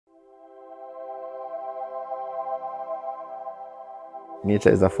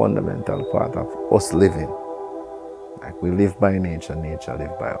Nature is a fundamental part of us living. Like we live by nature, nature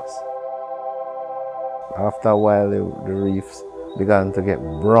lives by us. After a while, the reefs began to get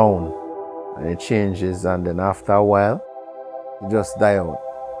brown and it changes, and then after a while, it just die out.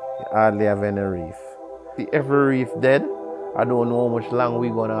 You hardly have any reef. If every reef dead, I don't know how much long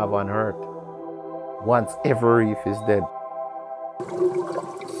we're gonna have on Earth. Once every reef is dead.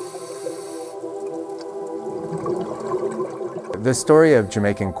 The story of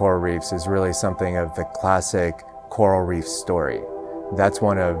Jamaican coral reefs is really something of the classic coral reef story. That's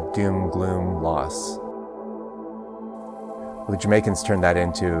one of doom, gloom, loss. The Jamaicans turned that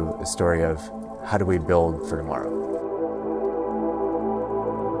into a story of how do we build for tomorrow.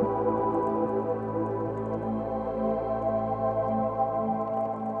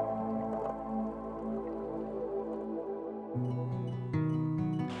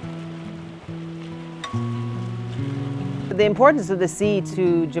 The importance of the sea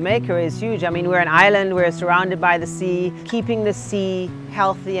to Jamaica is huge. I mean, we're an island, we're surrounded by the sea. Keeping the sea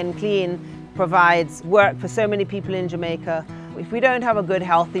healthy and clean provides work for so many people in Jamaica. If we don't have a good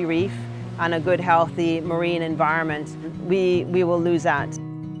healthy reef and a good healthy marine environment, we will lose that.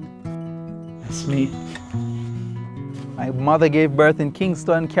 That's me. My mother gave birth in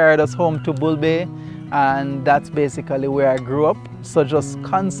Kingston, carried us home to Bull Bay, and that's basically where I grew up. So just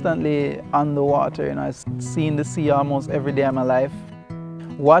constantly on the water, you know, I've seen the sea almost every day of my life.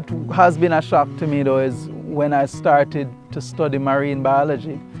 What has been a shock to me though is when I started to study marine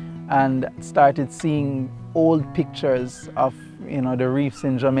biology and started seeing old pictures of, you know, the reefs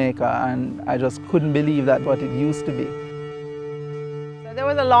in Jamaica, and I just couldn't believe that what it used to be. So there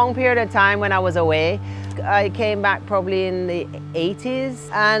was a long period of time when I was away. I came back probably in the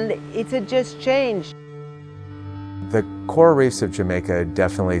 80s and it had just changed. The coral reefs of Jamaica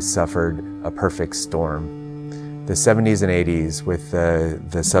definitely suffered a perfect storm. The 70s and 80s with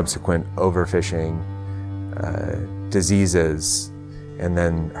the subsequent overfishing, diseases, and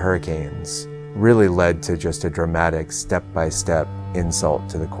then hurricanes really led to just a dramatic step-by-step insult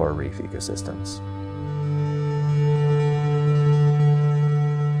to the coral reef ecosystems.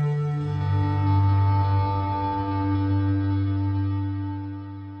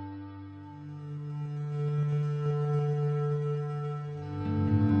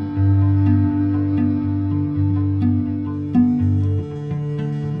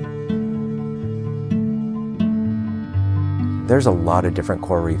 There's a lot of different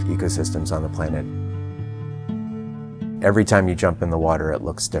coral reef ecosystems on the planet. Every time you jump in the water, it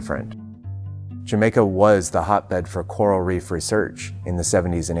looks different. Jamaica was the hotbed for coral reef research in the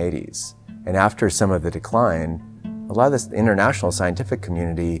 70s and 80s. And after some of the decline, a lot of this international scientific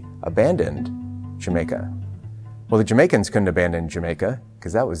community abandoned Jamaica. Well, the Jamaicans couldn't abandon Jamaica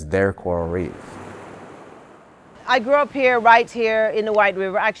because that was their coral reef. I grew up here, right here in the White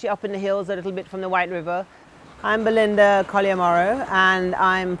River, actually up in the hills a little bit from the White River. I'm Belinda Colliamoro and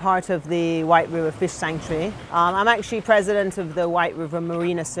I'm part of the White River Fish Sanctuary. I'm actually president of the White River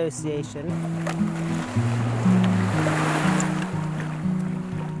Marine Association.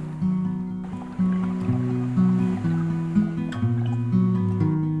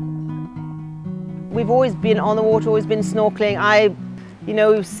 We've always been on the water, always been snorkeling.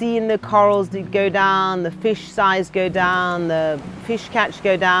 We've seen the corals go down, the fish size go down, the fish catch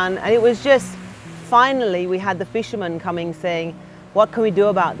go down, and it was just finally, we had the fishermen coming saying, what can we do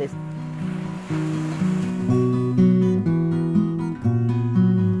about this?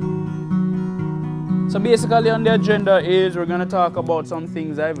 So basically on the agenda is we're going to talk about some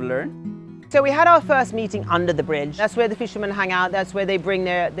things I've learned. So we had our first meeting under the bridge. That's where the fishermen hang out, that's where they bring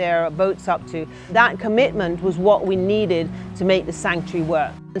their boats up to. That commitment was what we needed to make the sanctuary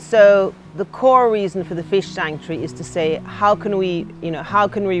work. And so the core reason for the fish sanctuary is to say, how can we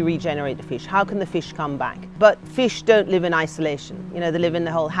regenerate the fish? How can the fish come back? But fish don't live in isolation. They live in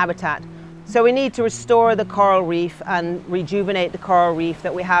the whole habitat. So we need to restore the coral reef and rejuvenate the coral reef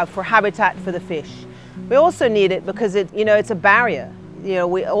that we have for habitat for the fish. We also need it because it's a barrier.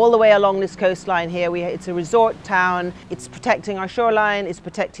 All the way along this coastline here, it's a resort town. It's protecting our shoreline, it's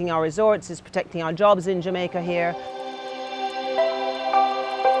protecting our resorts, it's protecting our jobs in Jamaica here.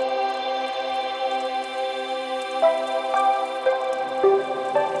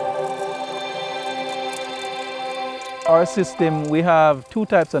 Our system, we have two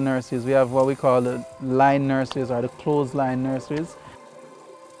types of nurseries. We have what we call the line nurseries or the clothesline nurseries.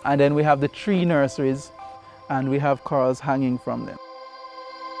 And then we have the tree nurseries, and we have corals hanging from them.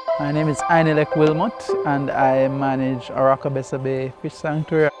 My name is Ainelek Wilmot and I manage Oracabessa Bay Fish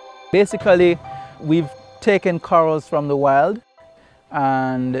Sanctuary. Basically, we've taken corals from the wild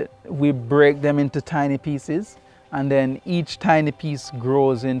and we break them into tiny pieces and then each tiny piece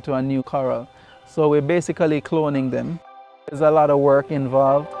grows into a new coral. So we're basically cloning them. There's a lot of work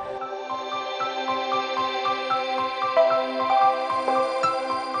involved.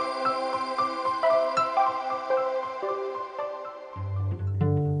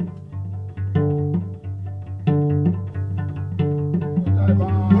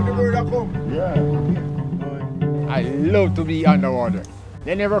 I love to be underwater.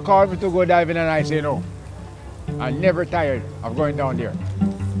 They never call me to go diving and I say no. I'm never tired of going down there.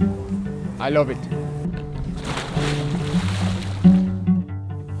 I love it.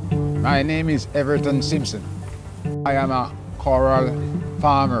 My name is Everton Simpson. I am a coral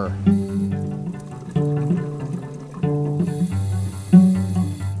farmer.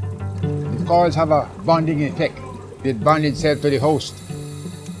 The corals have a bonding effect. It bonds itself to the host.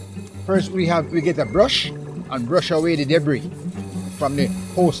 First we get a brush and brush away the debris from the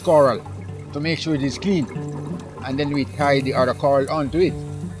host coral to make sure it is clean. And then we tie the other coral onto it,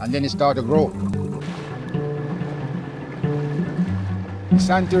 and then it starts to grow. The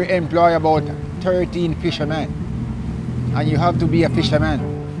sanctuary employs about 13 fishermen, and you have to be a fisherman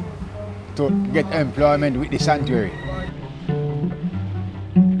to get employment with the sanctuary.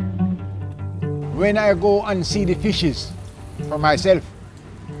 When I go and see the fishes for myself,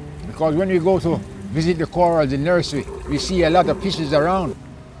 because when we go to visit the corals in nursery, we see a lot of fishes around.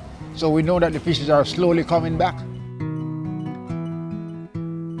 So we know that the fishes are slowly coming back.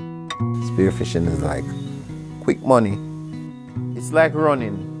 Spearfishing is like quick money. It's like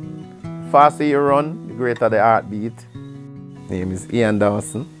running. Faster you run, the greater the heartbeat. Name is Ian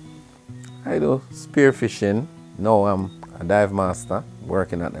Dawson. I do spearfishing. Now I'm a dive master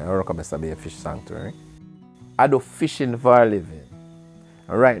working at the Oracabessa Bay Fish Sanctuary. I do fishing for a living.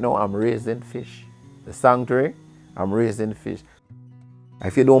 And right now I'm raising fish. The sanctuary, I'm raising fish.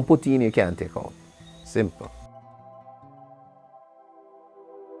 If you don't put in, you can't take out. Simple.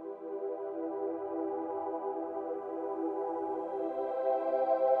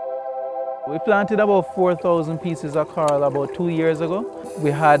 We planted about 4,000 pieces of coral about 2 years ago.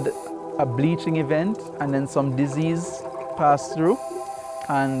 We had a bleaching event and then some disease passed through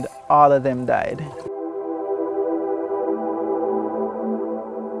and all of them died.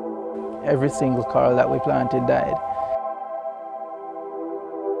 Every single coral that we planted died.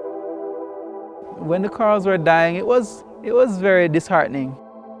 When the corals were dying, it was very disheartening.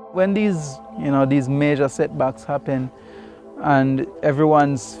 When these major setbacks happen and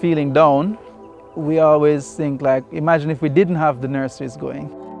everyone's feeling down, we always think like, imagine if we didn't have the nurseries going.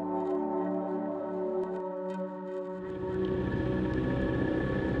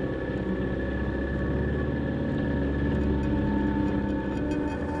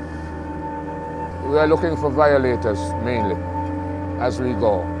 We are looking for violators mainly as we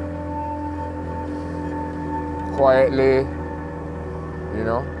go. Quietly, you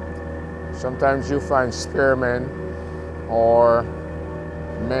know. Sometimes you find spearmen or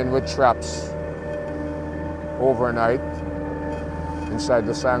men with traps overnight inside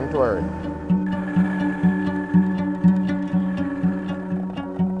the sanctuary.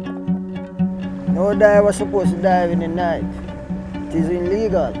 No diver supposed to dive in the night. It is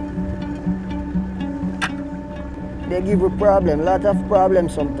illegal. They give a problem, a lot of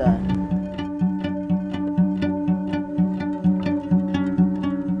problems sometimes.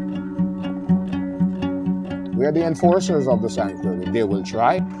 We are the enforcers of the sanctuary. They will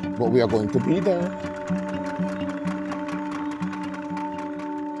try, but we are going to be there.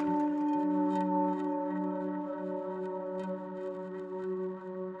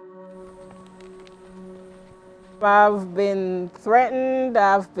 I've been threatened,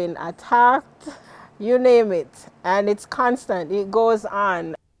 I've been attacked, you name it, and it's constant, it goes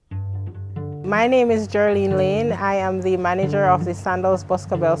on. My name is Geraldine Lane. I am the manager of the Sandals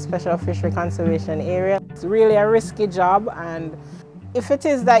Boscobel Special Fishery Conservation Area. It's really a risky job, and if it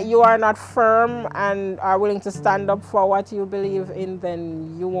is that you are not firm and are willing to stand up for what you believe in,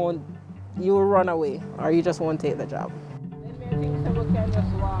 then you will run away or you just won't take the job.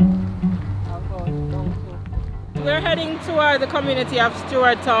 We're heading toward the community of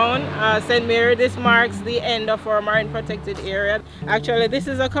Stewarttown, St. Mary. This marks the end of our marine protected area. Actually, this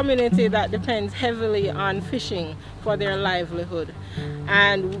is a community that depends heavily on fishing for their livelihood.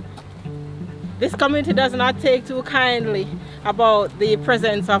 And this community does not take too kindly about the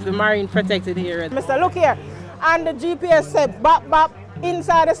presence of the marine protected area. Mr. Look here, and the GPS said bop bop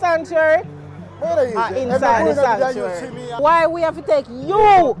inside the sanctuary. Inside the sanctuary. Why we have to take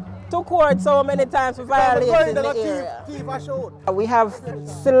you to court so many times for violating the area? We have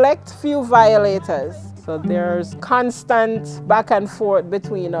select few violators So there's constant back and forth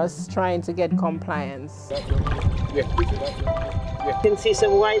between us trying to get compliance. You can see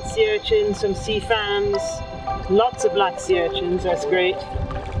some white sea urchins, some sea fans, lots of black sea urchins, that's great.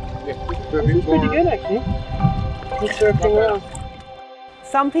 This is pretty good actually. It's working well.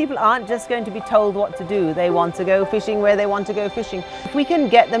 Some people aren't just going to be told what to do. They want to go fishing where they want to go fishing. If we can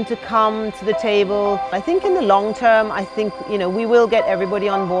get them to come to the table, I think in the long term, I think, you know, we will get everybody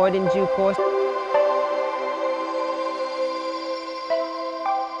on board in due course.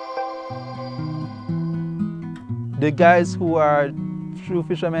 The guys who are true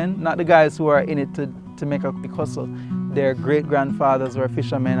fishermen, not the guys who are in it to make a big hustle. Their great-grandfathers were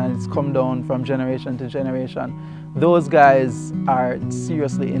fishermen and it's come down from generation to generation. Those guys are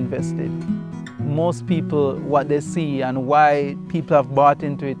seriously invested. Most people, what they see and why people have bought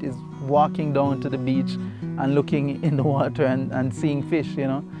into it is walking down to the beach and looking in the water and seeing fish, you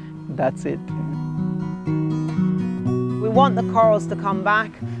know. That's it. We want the corals to come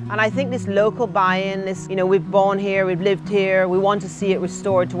back, and I think this local buy-in, this, you know, we've born here, we've lived here, we want to see it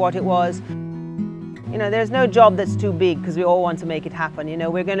restored to what it was. You know, there's no job that's too big because we all want to make it happen. You know,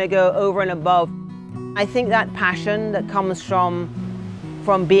 we're going to go over and above. I think that passion that comes from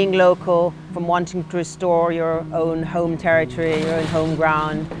being local, from wanting to restore your own home territory, your own home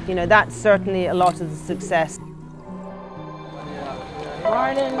ground, you know, that's certainly a lot of the success.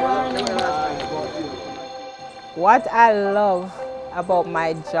 Morning, morning. What I love about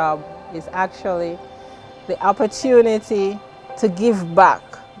my job is actually the opportunity to give back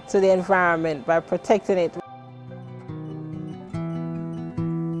to the environment by protecting it.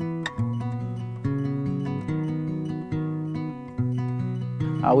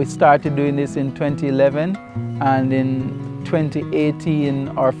 We started doing this in 2011, and in 2018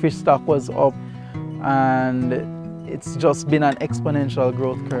 our fish stock was up, and it's just been an exponential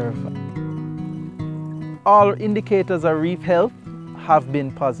growth curve. All indicators of reef health have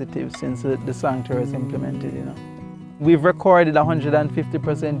been positive since the sanctuary was implemented, you know. We've recorded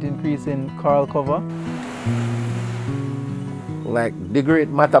 150% increase in coral cover. Like the great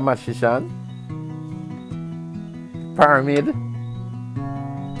mathematician, pyramid,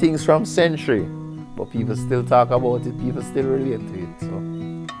 things from century, but people still talk about it, people still relate to it. So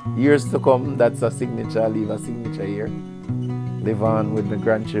years to come, that's a signature, I leave a signature here. Live on with my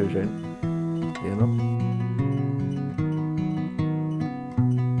grandchildren, you know.